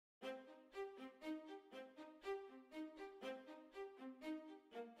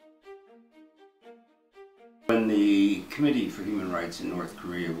When the Committee for Human Rights in North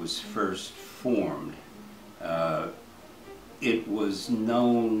Korea was first formed, it was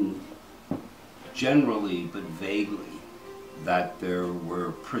known generally but vaguely that there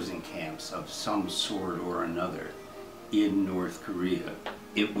were prison camps of some sort or another in North Korea.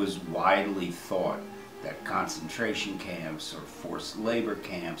 It was widely thought that concentration camps or forced labor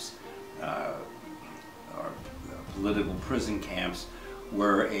camps or political prison camps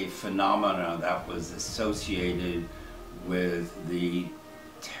were a phenomenon that was associated with the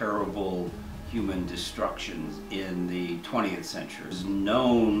terrible human destruction in the 20th century. It was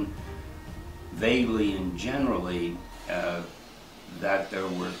known vaguely and generally that there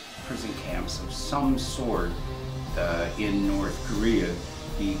were prison camps of some sort in North Korea,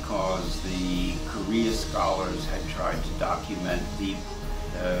 because the Korea scholars had tried to document the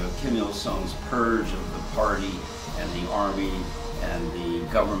Kim Il-sung's purge of the party and the army and the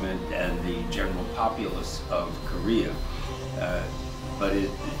government and the general populace of Korea. But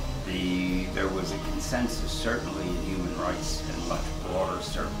there was a consensus, certainly in human rights and much broader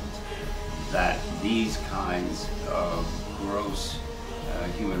circles, that these kinds of gross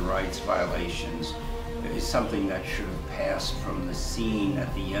human rights violations is something that should have passed from the scene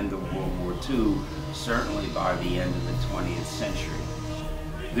at the end of World War II, certainly by the end of the 20th century.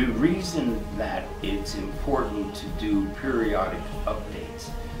 The reason that it's important to do periodic updates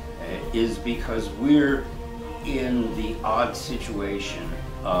is because we're in the odd situation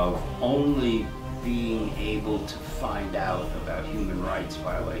of only being able to find out about human rights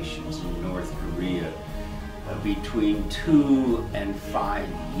violations in North Korea between 2 and 5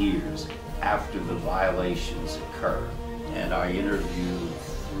 years after the violations occur. And I interviewed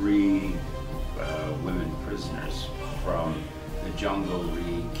 3 women prisoners from the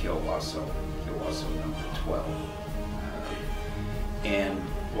Junggo-ri Kyowaso number 12. And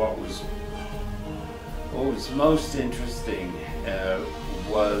what was most interesting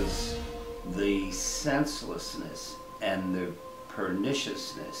was the senselessness and the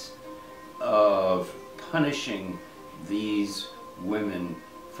perniciousness of punishing these women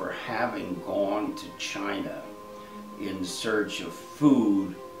for having gone to China in search of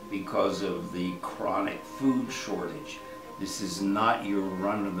food because of the chronic food shortage. This is not your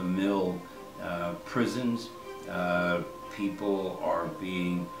run-of-the-mill prisons. People are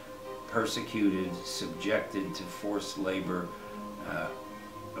being persecuted, subjected to forced labor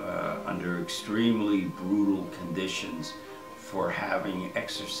under extremely brutal conditions for having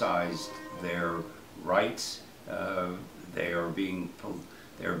exercised their rights. They are being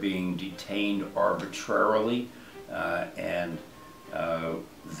detained arbitrarily, and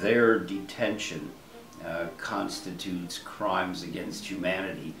their detention constitutes crimes against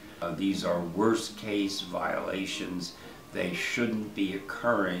humanity. These are worst case violations. They shouldn't be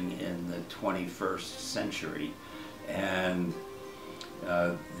occurring in the 21st century. And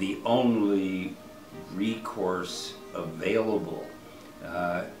the only recourse available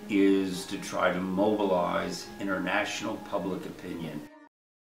is to try to mobilize international public opinion.